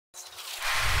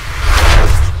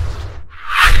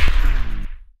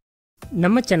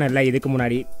நம்ம சேனலில் இதுக்கு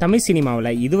முன்னாடி தமிழ்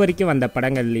சினிமாவில் இதுவரைக்கும் வந்த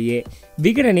படங்கள்லேயே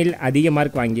விகடனில் அதிக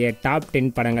மார்க் வாங்கிய டாப்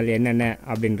 10 படங்கள் என்னென்ன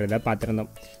அப்படின்றத பார்த்துருந்தோம்.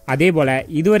 அதே போல்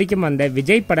இதுவரைக்கும் வந்த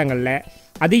விஜய் படங்களில்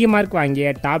அதிக மார்க்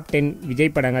வாங்கிய டாப் 10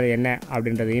 விஜய் படங்கள் என்ன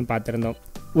அப்படின்றதையும் பார்த்துருந்தோம்.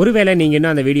 ஒருவேளை நீங்கள்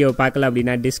இன்னும் அந்த வீடியோவை பார்க்கல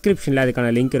அப்படின்னா டிஸ்கிரிப்ஷனில் அதுக்கான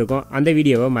லிங்க் இருக்கும், அந்த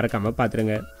வீடியோவை மறக்காமல்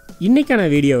பார்த்துருங்க. இன்றைக்கான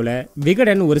வீடியோவில்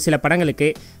விகடன் ஒரு சில படங்களுக்கு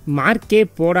மார்க்கே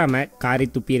போடாமல் காரி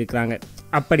துப்பி இருக்கிறாங்க.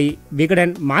 அப்படி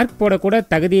விகடன் மார்க் போடக்கூட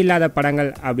தகுதி இல்லாத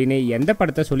படங்கள் அப்படின்னு எந்த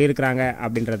படத்தை சொல்லியிருக்கிறாங்க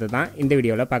அப்படின்றத தான் இந்த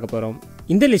வீடியோவில் பார்க்க போகிறோம்.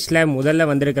 இந்த லிஸ்ட்டில் முதல்ல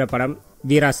வந்திருக்கிற படம்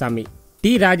வீராசாமி.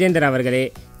 டி ராஜேந்தர் அவர்களே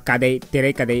கதை,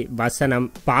 திரைக்கதை, வசனம்,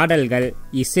 பாடல்கள்,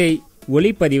 இசை,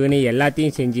 ஒளிப்பதிவுன்னு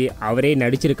எல்லாத்தையும் செஞ்சு அவரே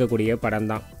நடிச்சிருக்கக்கூடிய படம்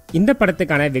தான். இந்த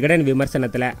படத்துக்கான விகடன்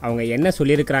விமர்சனத்தில் அவங்க என்ன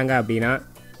சொல்லியிருக்கிறாங்க அப்படின்னா,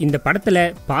 இந்த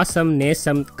படத்தில் பாசம்,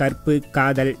 நேசம், கற்பு,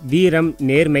 காதல், வீரம்,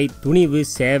 நேர்மை, துணிவு,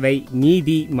 சேவை,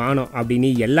 நீதி, மானம் அப்படின்னு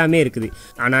எல்லாமே இருக்குது.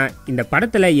 ஆனால் இந்த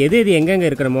படத்தில் எது எது எங்கெங்கே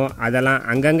இருக்கணுமோ அதெல்லாம்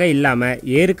அங்கங்கே இல்லாமல்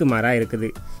ஏருக்கு மாறாக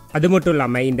இருக்குது. அது மட்டும்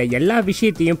இல்லாமல் இந்த எல்லா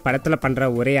விஷயத்தையும் படத்தில்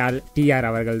பண்ணுற ஒரே ஆள் டிஆர்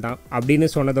அவர்கள் தான் அப்படின்னு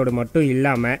சொன்னதோடு மட்டும்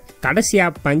இல்லாமல்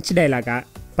கடைசியாக பஞ்ச் டைலாகா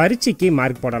பரீட்சைக்கு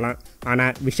மார்க் போடலாம்,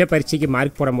 ஆனால் விஷ பரீட்சைக்கு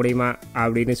மார்க் போட முடியுமா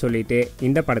அப்படின்னு சொல்லிட்டு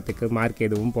இந்த படத்துக்கு மார்க்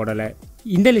எதுவும் போடலை.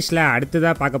 இந்த லிஸ்ட்டில்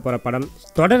அடுத்ததாக பார்க்க போகிற படம்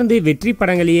தொடர்ந்து வெற்றி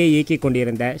படங்களையே இயக்கி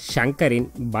கொண்டிருந்த ஷங்கரின்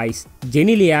பாய்ஸ்.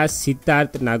 ஜெனிலியா,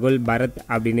 சித்தார்த், நகுல், பரத்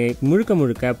அப்படின்னு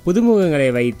முழுக்க புதுமுகங்களை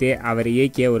வைத்து அவர்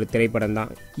இயக்கிய ஒரு திரைப்படம்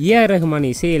தான். ஏஆர் ரஹ்மான்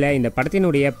இசையில் இந்த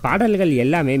படத்தினுடைய பாடல்கள்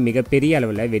எல்லாமே மிகப்பெரிய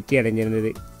அளவில் வெற்றி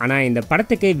அடைஞ்சிருந்தது. ஆனால் இந்த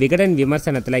படத்துக்கு விகடன்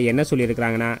விமர்சனத்தில் என்ன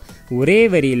சொல்லியிருக்கிறாங்கன்னா, ஒரே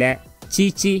வரியில்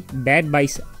சீச்சி பேட்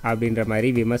பாய்ஸ் அப்படின்ற மாதிரி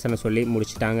விமர்சனம் சொல்லி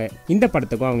முடிச்சுட்டாங்க. இந்த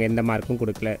படத்துக்கும் அவங்க எந்த மார்க்கும்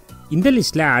கொடுக்கல. இந்த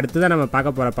லிஸ்ட்டில் அடுத்ததான் நம்ம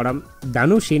பார்க்க போகிற படம்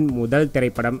தனுஷின் முதல்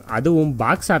திரைப்படம், அதுவும்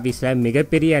பாக்ஸ் ஆஃபீஸில்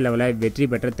மிகப்பெரிய அளவில் வெற்றி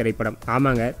பெற்ற திரைப்படம்.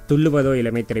 ஆமாங்க, துள்ளுவதோ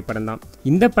இளமை திரைப்படம் தான்.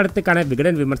 இந்த படத்துக்கான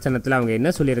விகடன் விமர்சனத்தில் அவங்க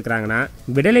என்ன சொல்லியிருக்கிறாங்கன்னா,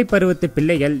 விடலை பருவத்து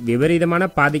பிள்ளைகள் விபரீதமான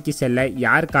பாதைக்கு செல்ல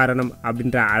யார் காரணம்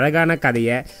அப்படின்ற அழகான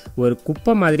கதையை ஒரு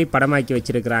குப்பை மாதிரி படமாக்கி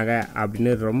வச்சிருக்கிறாங்க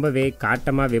அப்படின்னு ரொம்பவே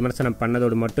காட்டமாக விமர்சனம்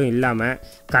பண்ணதோடு மட்டும் இல்லாமல்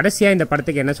கடைசியாக இந்த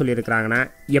படத்துக்கு என்ன சொல்லியிருக்கிறாங்கன்னா,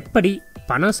 எப்படி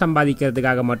பணம்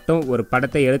சம்பாதிக்கிறதுக்காக மட்டும் ஒரு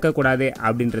படத்தை எடுக்கக்கூடாது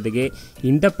அப்படின்றதுக்கு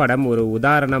இந்த படம் ஒரு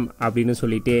உதாரணம் அப்படின்னு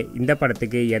சொல்லிட்டு இந்த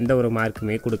படத்துக்கு எந்த ஒரு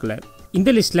மார்க்குமே கொடுக்கல. இந்த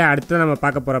லிஸ்ட்டில் அடுத்து நம்ம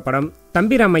பார்க்க போகிற படம்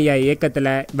தம்பிராமையா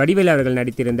இயக்கத்தில் வடிவேலு அவர்கள்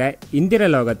நடித்திருந்த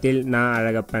இந்திரலோகத்தில் நான்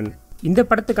அழகப்பன். இந்த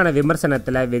படத்துக்கான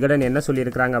விமர்சனத்தில் விகடன் என்ன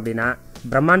சொல்லியிருக்கிறாங்க அப்படின்னா,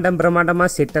 பிரம்மாண்டமாக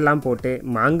செட்டெல்லாம் போட்டு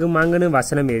மாங்குன்னு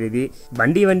வசனம் எழுதி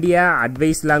வண்டியாக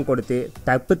அட்வைஸ்லாம் கொடுத்து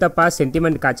தப்பாக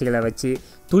சென்டிமெண்ட் காட்சிகளை வச்சு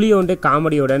துளியோண்டு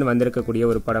காமெடியுடன் வந்திருக்கக்கூடிய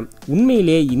ஒரு படம்.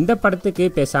 உண்மையிலே இந்த படத்துக்கு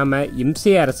பேசாமல்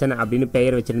இம்சை அரசன் அப்படின்னு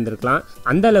பெயர் வச்சிருந்திருக்கலாம்.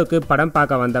 அந்த அளவுக்கு படம்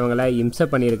பார்க்க வந்தவங்களை இம்சை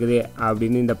பண்ணியிருக்குது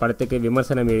அப்படின்னு இந்த படத்துக்கு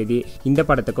விமர்சனம் எழுதி இந்த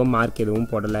படத்துக்கும் மார்க் எதுவும்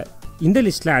போடலை. இந்த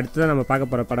லிஸ்ட்டில் அடுத்ததான் நம்ம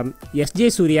பார்க்க போகிற படம் எஸ்ஜே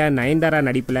சூர்யா, நயன்தாரா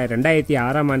நடிப்பில்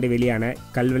 2006ஆம் ஆண்டு வெளியான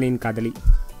கல்வனின் காதலி.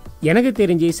 எனக்கு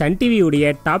தெரிஞ்சு சன் டிவியுடைய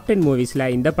டாப் 10 மூவிஸில்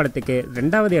இந்த படத்துக்கு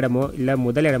 2வது இடமோ இல்லை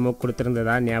முதல் இடமோ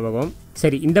கொடுத்துருந்ததா ஞாபகம்.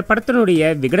 சரி, இந்த படத்தினுடைய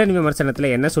விகடன்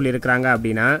விமர்சனத்தில் என்ன சொல்லியிருக்கிறாங்க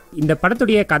அப்படின்னா, இந்த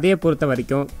படத்துடைய கதையை பொறுத்த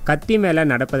வரைக்கும் கத்தி மேலே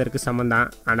நடப்பதற்கு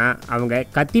சமந்தான், ஆனால் அவங்க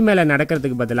கத்தி மேலே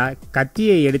நடக்கிறதுக்கு பதிலாக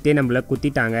கத்தியை எடுத்தே நம்மளை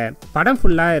குத்திட்டாங்க. படம்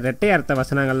ஃபுல்லாக இரட்டை அர்த்த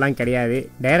வசனங்கள்லாம் கிடையாது,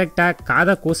 டைரெக்டாக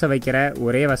காதை கூச வைக்கிற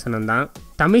ஒரே வசனம் தான்.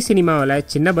 தமிழ் சினிமாவில்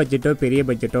சின்ன பட்ஜெட்டோ பெரிய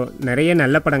பட்ஜெட்டோ நிறைய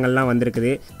நல்ல படங்கள்லாம்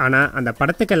வந்திருக்குது. ஆனால் அந்த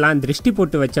படத்துக்கெல்லாம் திருஷ்டி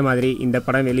போட்டு வச்ச மாதிரி இந்த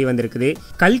படம் வெளிவந்திருக்குது.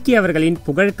 கல்கி அவர்களின்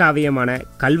புகழ் காவியமான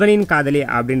கல்வனின் காதலி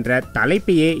அப்படின்ற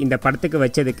தலைப்பையே இந்த படத்துக்கு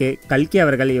வச்சதுக்கு கல்கி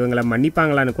அவர்கள் இவங்களை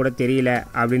மன்னிப்பாங்களான்னு கூட தெரியல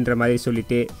அப்படின்ற மாதிரி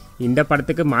சொல்லிட்டு இந்த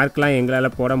படத்துக்கு மார்க்லாம்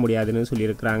எங்களால் போட முடியாதுன்னு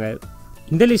சொல்லியிருக்கிறாங்க.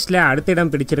 இந்த லிஸ்ட்டில் அடுத்த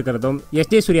இடம் பிடிச்சிருக்கிறதும்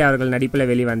எஸ்ஜே சூர்யா அவர்கள் நடிப்பில்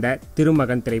வெளிவந்த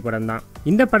திருமகன் திரைப்படம் தான்.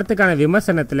 இந்த படத்துக்கான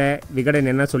விமர்சனத்தில் விகடன்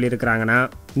என்ன சொல்லியிருக்கிறாங்கன்னா,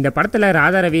 இந்த படத்தில்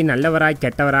ராதாரவி நல்லவரா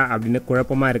கெட்டவரா அப்படின்னு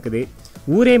குழப்பமாக இருக்குது.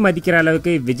 ஊரே மதிக்கிற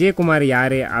அளவுக்கு விஜயகுமார்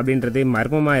யார் அப்படின்றது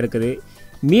மர்மமாக இருக்குது.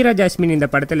 மீரா ஜாஸ்மின் இந்த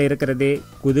படத்தில் இருக்கிறது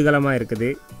குதூகலமாக இருக்குது.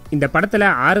 இந்த படத்தில்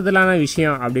ஆறுதலான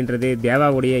விஷயம் அப்படின்றது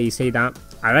தேவாவுடைய இசை தான்.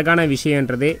 அழகான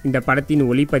விஷயன்றது இந்த படத்தின்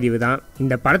ஒளிப்பதிவு தான்.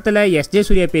 இந்த படத்தில் எஸ்ஜே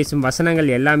சூர்யா பேசும்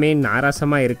வசனங்கள் எல்லாமே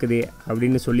நாராசமாக இருக்குது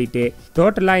அப்படின்னு சொல்லிட்டு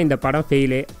டோட்டலாக இந்த படம்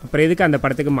ஃபெயிலு, அப்புறம் எதுக்கு அந்த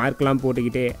படத்துக்கு மார்க்லாம்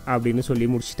போட்டுக்கிட்டு அப்படின்னு சொல்லி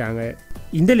முடிச்சிட்டாங்க.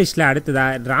 இந்த லிஸ்ட்டில்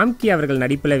அடுத்ததாக ராம்கி அவர்கள்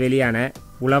நடிப்பில் வெளியான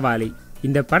உளவாளி.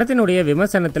 இந்த படத்தினுடைய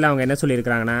விமர்சனத்தில் அவங்க என்ன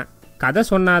சொல்லியிருக்கிறாங்கன்னா, கதை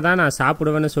சொன்னாதான் நான்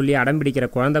சாப்பிடுவேன்னு சொல்லி அடம்பிடிக்கிற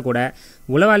குழந்தை கூட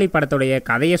உளவாளி படத்துடைய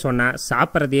கதையை சொன்னால்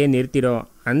சாப்பிட்றதையே நிறுத்திடும்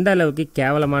அந்த அளவுக்கு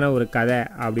கேவலமான ஒரு கதை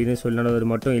அப்படின்னு சொன்னது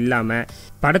மட்டும் இல்லாமல்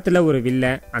படத்தில் ஒரு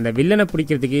வில்லன், அந்த வில்லனை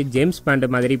பிடிக்கிறதுக்கு ஜேம்ஸ் பாண்ட்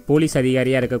மாதிரி போலீஸ்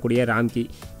அதிகாரியாக இருக்கக்கூடிய ராம்கி,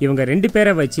 இவங்க 2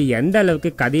 பேரை வச்சு எந்த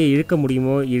அளவுக்கு கதையை இழுக்க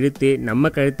முடியுமோ இழுத்து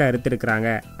நம்ம கழுத்தை அறுத்துருக்குறாங்க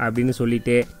அப்படின்னு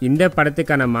சொல்லிட்டு இந்த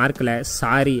படத்துக்கான மார்க்கில்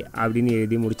சாரி அப்படின்னு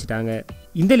எழுதி முடிச்சிட்டாங்க.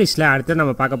 இந்த லிஸ்ட்ல அடுத்து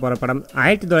நம்ம பார்க்க போற படம்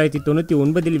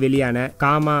 1999 வெளியான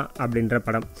காமா அப்படின்ற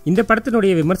படம். இந்த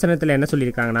படத்தினுடைய விமர்சனத்துல என்ன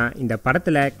சொல்லியிருக்காங்கன்னா, இந்த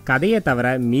படத்துல கதையை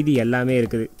தவிர மீதி எல்லாமே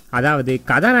இருக்குது. அதாவது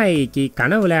கதாநாயகிக்கு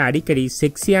கனவுல அடிக்கடி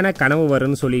செக்ஸியான கனவு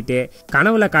வரும்னு சொல்லிட்டு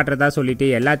கனவுல காட்டுறதா சொல்லிட்டு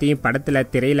எல்லாத்தையும் படத்துல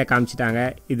திரையில காமிச்சிட்டாங்க.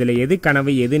 இதுல எது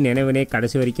கனவு எது நினைவுனே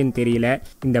கடைசி வரைக்கும் தெரியல.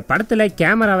 இந்த படத்துல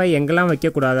கேமராவை எங்கெல்லாம்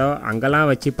வைக்க கூடாதோ அங்கெல்லாம்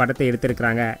வச்சு படத்தை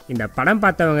எடுத்திருக்கிறாங்க. இந்த படம்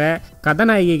பார்த்தவங்க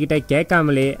கதாநாயகி கிட்ட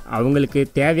கேட்காமலே அவங்களுக்கு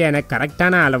தேவையான கரெக்டான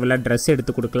அளவுல ட்ரெஸ்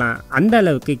எடுத்து கொடுக்கலாம். அந்த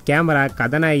அளவுக்கு கேமரா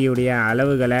கதாநாயகியுடைய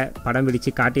அளவுகளை படம்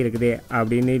பிடிச்சு காட்டியிருக்குது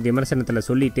அப்படின்னு விமர்சனத்துல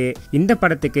சொல்லிட்டு, இந்த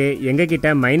படத்துக்கு எங்க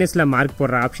கிட்ட மைனஸ்ல மார்க்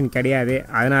போடுற ஆப்ஷன் கிடையாது,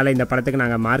 அதனால இந்த படத்துக்கு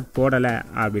நாங்க மார்க் போடல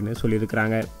அப்படின்னு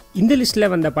சொல்லியிருக்கிறாங்க. இந்த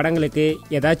லிஸ்ட்டில் வந்த படங்களுக்கு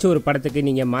ஏதாச்சும் ஒரு படத்துக்கு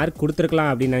நீங்கள் மார்க் கொடுத்துருக்கலாம்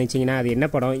அப்படின்னு நினச்சிங்கன்னா அது என்ன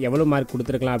படம், எவ்வளோ மார்க்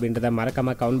கொடுத்துருக்கலாம் அப்படின்றத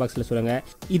மறக்காமல் கமெண்ட் பாக்ஸில் சொல்லுங்கள்.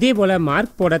 இதே போல்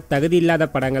மார்க் போட தகுதி இல்லாத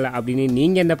படங்கள் அப்படின்னு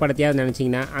நீங்கள் எந்த படத்தையாவது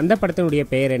நினச்சிங்கன்னா அந்த படத்தினுடைய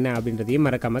பெயர் என்ன அப்படின்றதையும்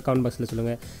மறக்காமல் கமெண்ட் பாக்ஸில்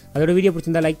சொல்லுங்கள். அதோட வீடியோ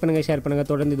பிடிச்சிருந்தா லைக் பண்ணுங்கள், ஷேர்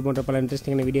பண்ணுங்கள். தொடர்ந்து இது போன்ற பல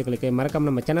இன்ட்ரெஸ்டிங்கான வீடியோக்களுக்கு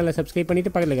மறக்காமல் நம்ம சேனலை சப்ஸ்கிரைப்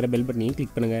பண்ணிவிட்டு பக்கத்தில் இருக்கிற பெல் பட்டனையும்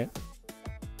கிளிக் பண்ணுங்கள்.